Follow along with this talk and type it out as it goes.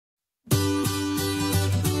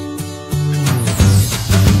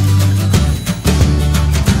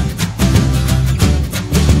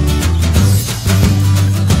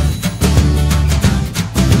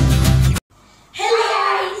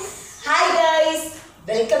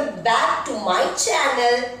Welcome back to my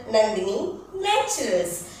channel Nandini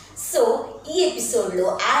Naturals. So, this episode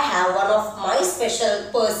lo I have one of my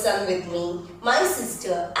special person with me, my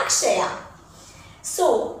sister Akshaya.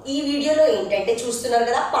 So, this video lo entante chustunnaru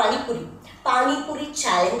kada Panipuri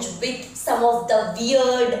challenge with some of the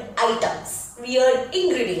weird items, weird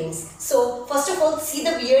ingredients. So, first of all, see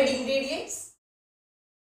the weird ingredients.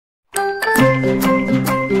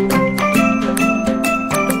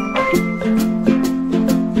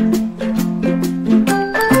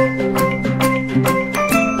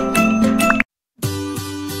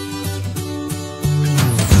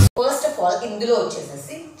 First of all, ఇందులో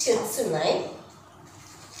వచ్చేసేసి chips ఉన్నాయి.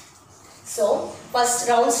 So first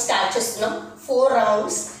round start చేస్తున్నాం. 4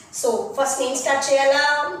 rounds. So first నేను start చేయాలా?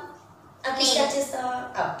 అక్కడ start చేస్తావా?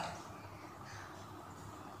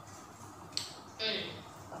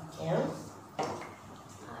 Okay.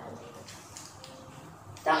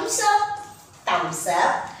 Thums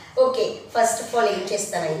up. Okay, first of all ఏం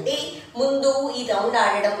చేస్తానంటే ముందు ఈ రౌండ్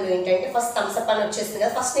ఆడడంలో ఏంటంటే ఫస్ట్ థమ్స్ అప్ అని వచ్చేస్తుంది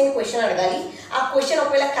కదా, ఫస్ట్ నేను క్వశ్చన్ అడగాలి. ఆ క్వశ్చన్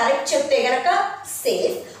ఒకవేళ కరెక్ట్ చెప్తే గనక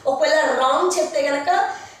సేఫ్, ఒకవేళ రాంగ్ చెప్తే గనక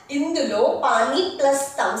ఇందులో pani plus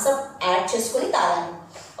Thums Up ad చేసుకొని తాగాలి.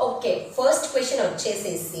 ఓకే, ఫస్ట్ క్వశ్చన్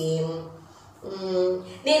వచ్చేసేసి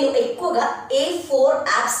నేను ఎక్కువగా ఏ 4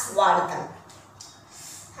 యాప్స్ వాడతాను?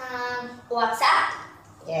 WhatsApp.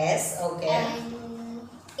 Yes. Okay.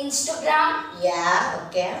 Instagram. Yeah.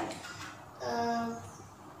 Okay.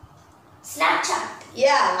 Snapchat.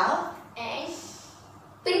 Yeah. And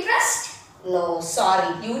Pinterest. No, sorry.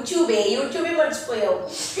 YouTube మర్చిపోయావు.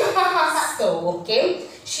 So, okay.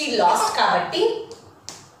 She lost కాబట్టి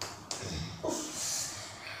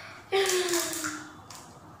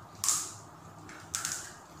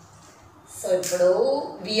సో ఇప్పుడు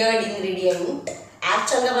వియర్డ్ ఇంగ్రీడియంట్.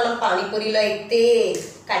 యాక్చువల్గా మనం పానీపూరిలో అయితే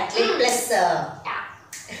కట్లెట్ ప్లస్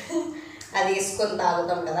అది వేసుకొని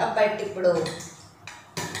తాగుతాం కదా, బట్ ఇప్పుడు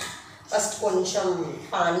ఫస్ట్ కొంచెం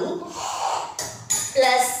pani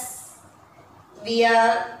plus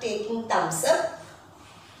we are taking Thums up.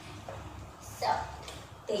 So,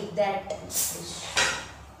 take that.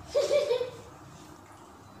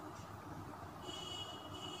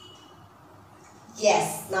 Yes,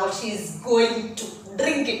 now she is going to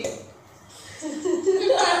drink it.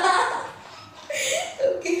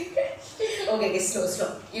 Okay. Okay, slow.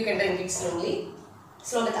 You can drink it slowly.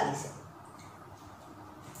 Slowly తాగేసి.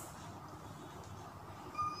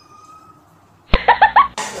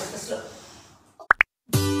 Slow.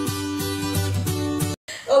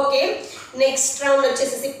 ఓకే, నెక్స్ట్ రౌండ్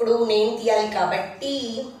వచ్చేసేసి ఇప్పుడు నేను తీయాలి కాబట్టి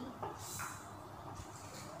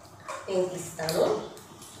నేను తీస్తాను.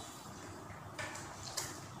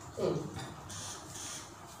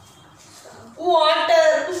 వాటర్.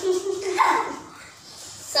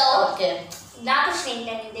 సో ఓకే, నా question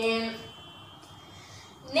ఏంటంటే,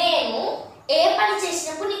 నేను ఏ పని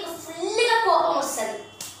చేసినప్పుడు నీకు ఫుల్గా కోపం వస్తుంది?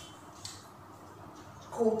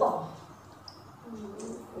 కోపం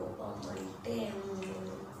అంటే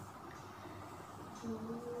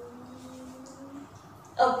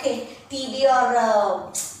ఓకే, టీవీ ఆర్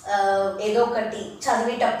ఏదో ఒకటి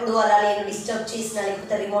చదివేటప్పుడు అలా నేను డిస్టర్బ్ చేసిన,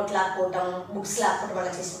 లేకపోతే రిమోట్ లాక్కోవటం, బుక్స్ లాక్కోవటం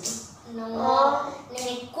అలా చేసినప్పుడు. నేను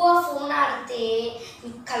ఎక్కువ ఫోన్ ఆడితే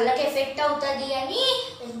నీకు కళ్ళకి ఎఫెక్ట్ అవుతుంది అని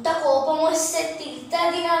ఎంత కోపం వస్తే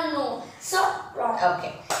తిడుతుంది నన్ను. So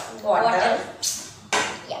okay, water.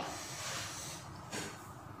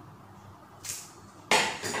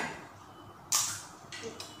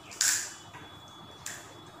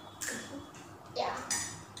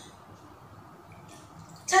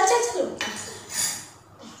 చలు.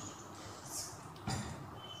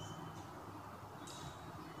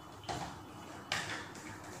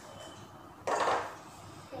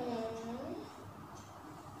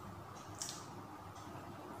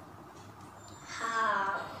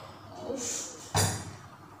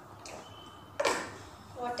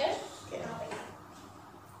 Water.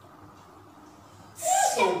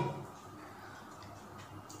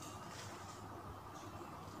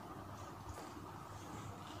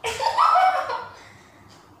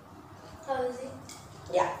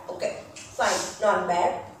 Yeah, okay, fine, not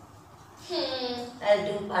bad. I'll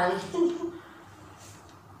do pani.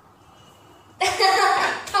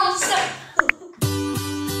 Thumbs up.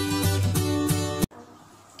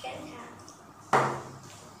 Can have.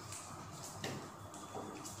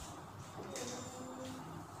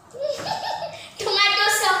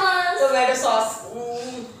 Tomato sauce.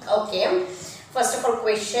 Okay. First of all,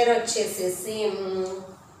 question వచ్చేసేసి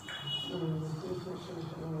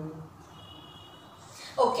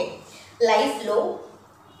ఓకే, లైఫ్లో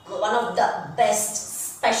one of the best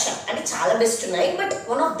special అంటే చాలా బెస్ట్ ఉన్నాయి, but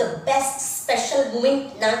one of the best special moment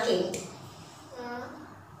నాకేంటి?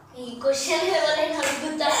 ఈ question ఎవరైనా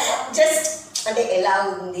అడుగుతారా? Just అంటే ఎలా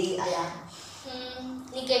ఉంది అలా.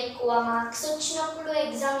 నీకు ఎక్కువ మార్క్స్ వచ్చినప్పుడు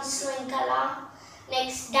ఎగ్జామ్స్లో, ఇంకా అలా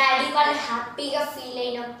నెక్స్ట్ డాడీ వాళ్ళు హ్యాపీగా ఫీల్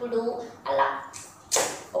అయినప్పుడు అలా.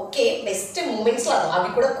 ఓకే, బెస్ట్ మూమెంట్స్లో అవి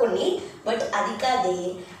కూడా కొన్ని, బట్ అది కాదే.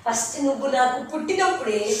 ఫస్ట్ నువ్వు నాకు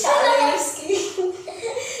పుట్టినప్పుడే చాలా ఇయర్స్కి,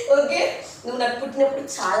 ఓకే, నువ్వు నాకు పుట్టినప్పుడు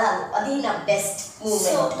చాలా, అది నా best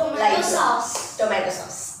moment. Tomato sauce. Tomato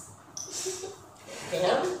sauce.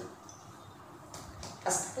 ఓకేనా,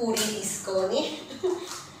 ఫస్ట్ పూరి తీసుకొని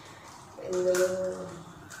ఇందులో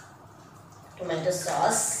టొమాటో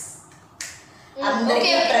సాస్.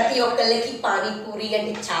 అందరికి ప్రతి ఒక్కళ్ళకి పానీపూరి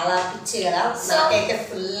అంటే చాలా పిచ్చి కదా, నాకైతే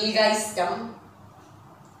ఫుల్గా ఇష్టం.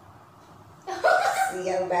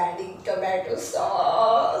 టొమాటో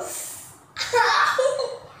సాస్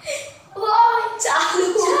చాలు,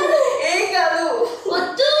 ఏం కాదు,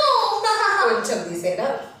 వద్దు కొంచెం తీసేనా.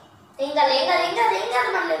 ఇంకా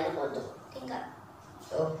మళ్ళీ వద్దు ఇంకా.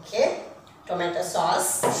 Okay, tomato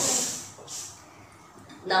sauce.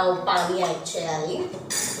 నా పానీ యాడ్ చేయాలి.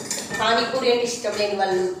 పానీపూరి అంటే ఇష్టం లేని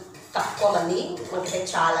వాళ్ళు తక్కువ మంది, మనకైతే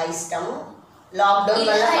చాలా ఇష్టం. లాక్డౌన్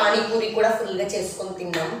వల్ల పానీపూరి కూడా ఫుల్గా చేసుకొని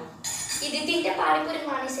తిన్నాం. ఇది తింటే పానీపూరి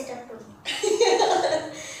మానేసేటట్టు.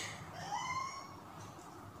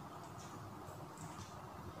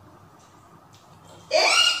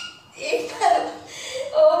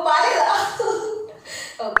 ఓ బాలేదా?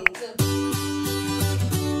 ఓకే,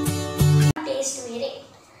 టేస్ట్ వేరే.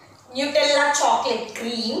 Nutella chocolate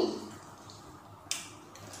cream.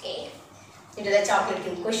 Okay, Nutella chocolate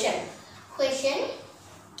cream. Question.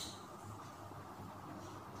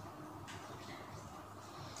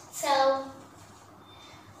 So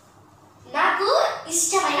నాకు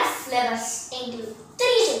ఇష్టమైన ఫ్లేవర్స్ ఏంటి?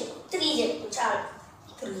 త్రీ చెప్పు చాలు.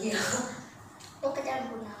 ఒకటి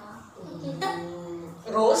అనుకున్నావా?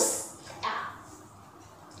 Rose,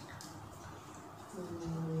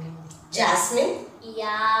 jasmine.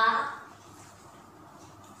 Yeah,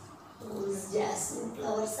 jasmine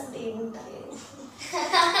flowers అంటే ఏముంటాయి?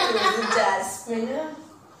 Jasmine,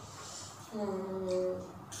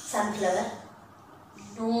 sunflower,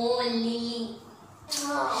 నోలీ.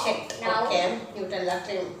 Okay, Nutella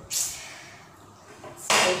cream.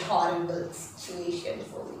 Horrible situation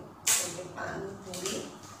for me. Okay, panipuri.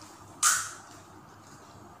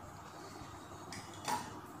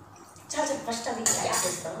 చాలా ఫస్ట్ అవి యాడ్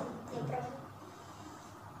చేస్తాను.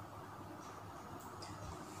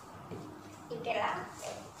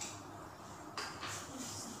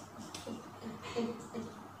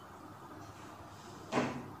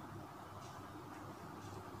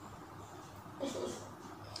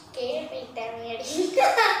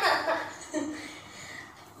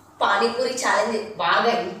 పానీపూరి ఛాలెంజ్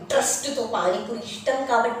బాగా ఇంట్రెస్ట్తో, పానీపూరి ఇష్టం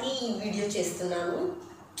కాబట్టి ఈ వీడియో చేస్తున్నాను.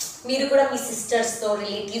 మీరు కూడా మీ సిస్టర్స్తో,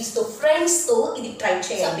 రిలేటివ్స్తో, ఫ్రెండ్స్తో ఇది ట్రై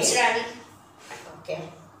చేయండి. ఓకే,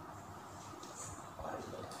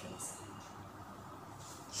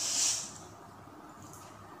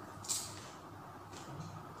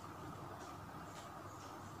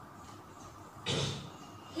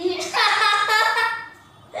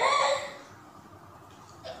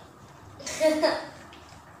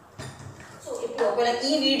 ఒకవేళ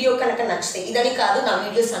ఈ వీడియో కనుక నచ్చితే, ఇదని కాదు నా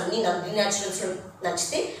వీడియోస్ అన్ని నందిని న్యాచురల్స్లో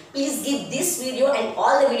నచ్చితే, please give this video and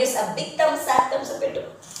all the videos a big Thums up పెట్టు.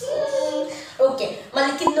 ఓకే,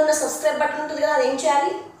 మళ్ళీ కింద ఉన్న సబ్స్క్రైబ్ బటన్ ఉంటుంది కదా, అదేం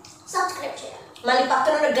చేయాలి? సబ్స్క్రైబ్ చేయాలి. మళ్ళీ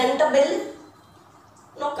పక్కన ఉన్న గంట బెల్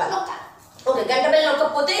నొక్కాలి. ఓకే, గంట బెల్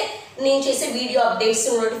నొక్కకపోతే నేను చేసే వీడియో అప్డేట్స్,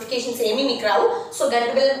 నోటిఫికేషన్స్ ఏమీ మీకు రావు. సో గంట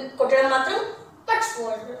బెల్ కొట్టడం మాత్రం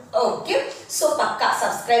మర్చిపోవద్దు. ఓకే, సో పక్కా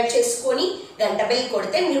సబ్స్క్రైబ్ చేసుకొని గంట బెల్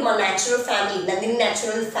కొడితే మీరు మా న్యాచురల్ ఫ్యామిలీ, నందిని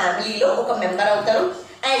న్యాచురల్ ఫ్యామిలీలో ఒక మెంబర్ అవుతారు.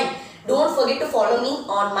 And don't forget to follow me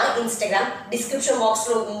on my Instagram. Description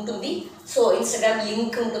బాక్స్లో ఉంటుంది. సో ఇన్స్టాగ్రామ్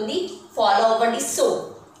లింక్ ఉంటుంది, ఫాలో అవ్వండి. So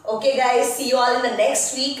okay guys, see you all in the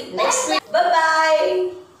next week. Bye bye.